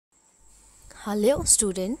Hello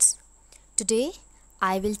students, today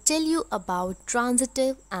I will tell you about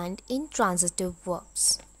transitive and intransitive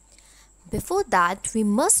verbs. Before that, we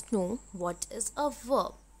must know what is a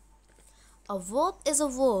verb. A verb is a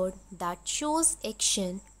word that shows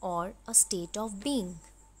action or a state of being.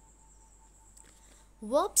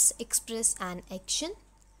 Verbs express an action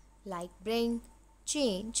like bring,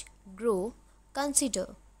 change, grow, consider.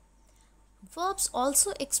 Verbs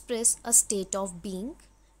also express a state of being.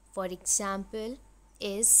 For example,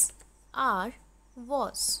 is, are,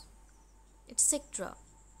 was, etc.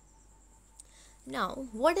 Now,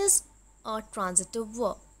 what is a transitive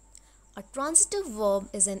verb? A transitive verb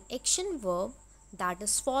is an action verb that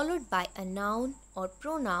is followed by a noun or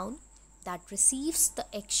pronoun that receives the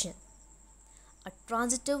action. A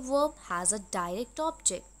transitive verb has a direct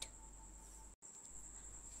object.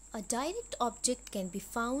 A direct object can be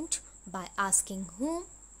found by asking whom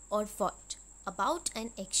or what about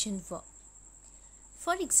an action verb.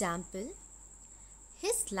 For example,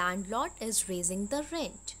 his landlord is raising the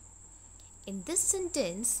rent. In this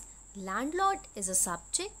sentence, landlord is a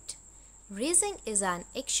subject, raising is an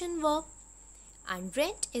action verb, and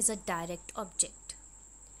rent is a direct object.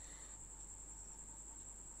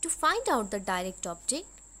 To find out the direct object,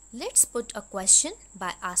 let's put a question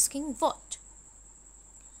by asking what.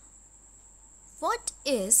 What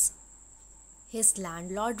is his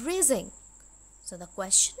landlord raising? So the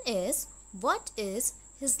question is, what is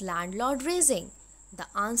his landlord raising? The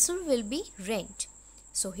answer will be rent.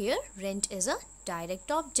 So here rent is a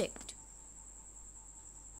direct object.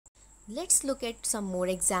 Let's look at some more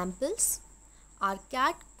examples. Our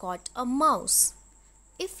cat caught a mouse.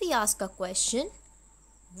 If we ask a question,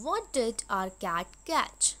 what did our cat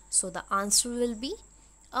catch? So the answer will be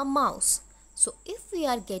a mouse. So if we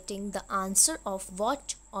are getting the answer of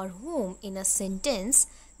what or whom in a sentence,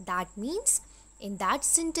 that means in that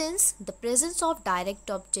sentence the presence of direct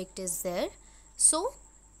object is there. So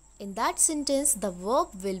in that sentence the verb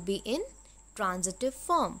will be in transitive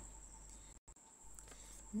form.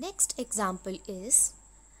 Next example is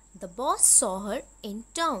the boss saw her in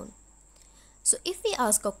town. So if we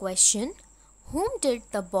ask a question, whom did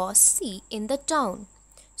the boss see in the town?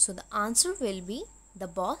 So the answer will be the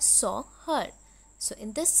boss saw her. So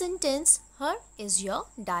in this sentence, her is your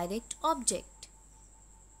direct object.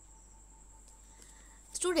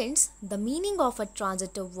 Students, the meaning of a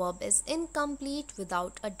transitive verb is incomplete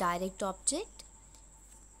without a direct object.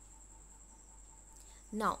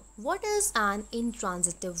 Now, what is an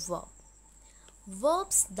intransitive verb?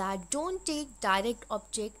 Verbs that don't take direct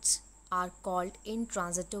objects are called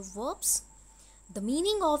intransitive verbs. The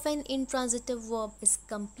meaning of an intransitive verb is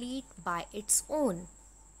complete by its own.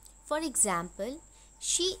 For example,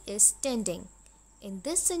 she is tending. In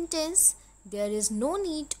this sentence, there is no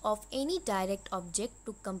need of any direct object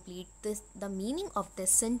to complete the meaning of this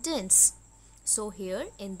sentence. So here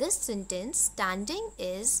in this sentence, standing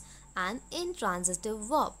is an intransitive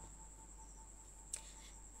verb.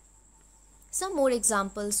 Some more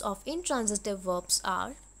examples of intransitive verbs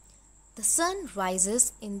are: the sun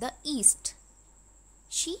rises in the east.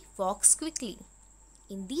 She walks quickly.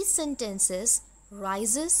 In these sentences,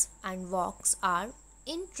 rises and walks are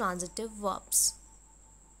intransitive verbs.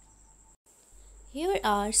 Here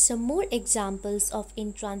are some more examples of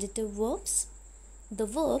intransitive verbs. The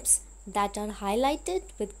verbs that are highlighted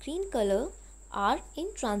with green color are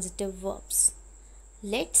intransitive verbs.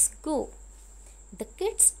 Let's go. The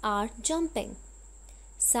kids are jumping.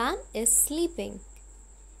 Sam is sleeping.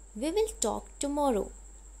 We will talk tomorrow.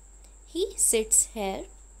 He sits here.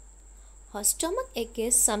 Her stomach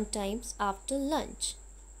aches sometimes after lunch.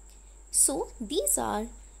 So these are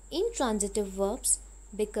intransitive verbs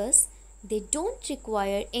because they don't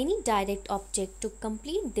require any direct object to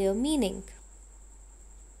complete their meaning.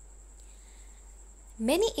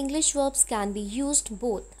 Many English verbs can be used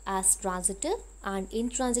both as transitive and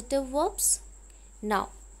intransitive verbs. Now,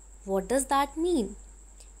 what does that mean?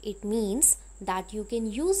 It means that you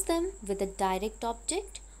can use them with a direct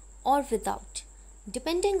object or without,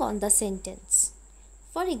 depending on the sentence.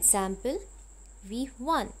 For example, we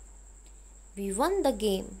won. We won the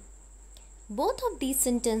game. Both of these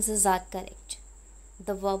sentences are correct.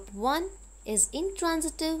 The verb won is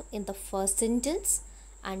intransitive in the first sentence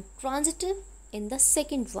and transitive in the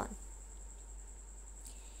second one.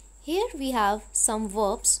 Here we have some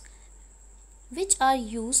verbs which are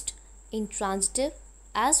used in transitive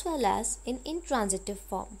as well as in intransitive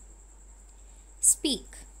form. Speak.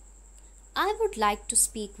 I would like to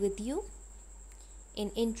speak with you.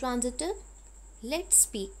 In intransitive, let's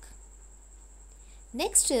speak.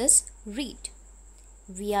 Next is read.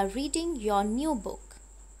 We are reading your new book.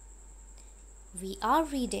 We are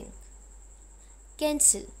reading.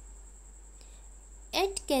 cancel.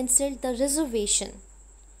 It cancelled the reservation.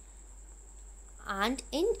 And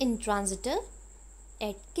in intransitive,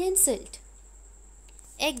 it cancelled.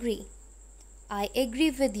 Agree. I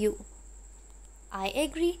agree with you. I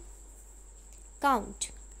agree.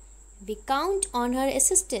 Count. We count on her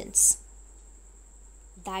assistance.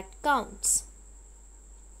 That counts.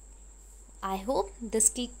 I hope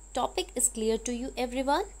this topic is clear to you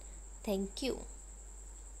everyone. Thank you.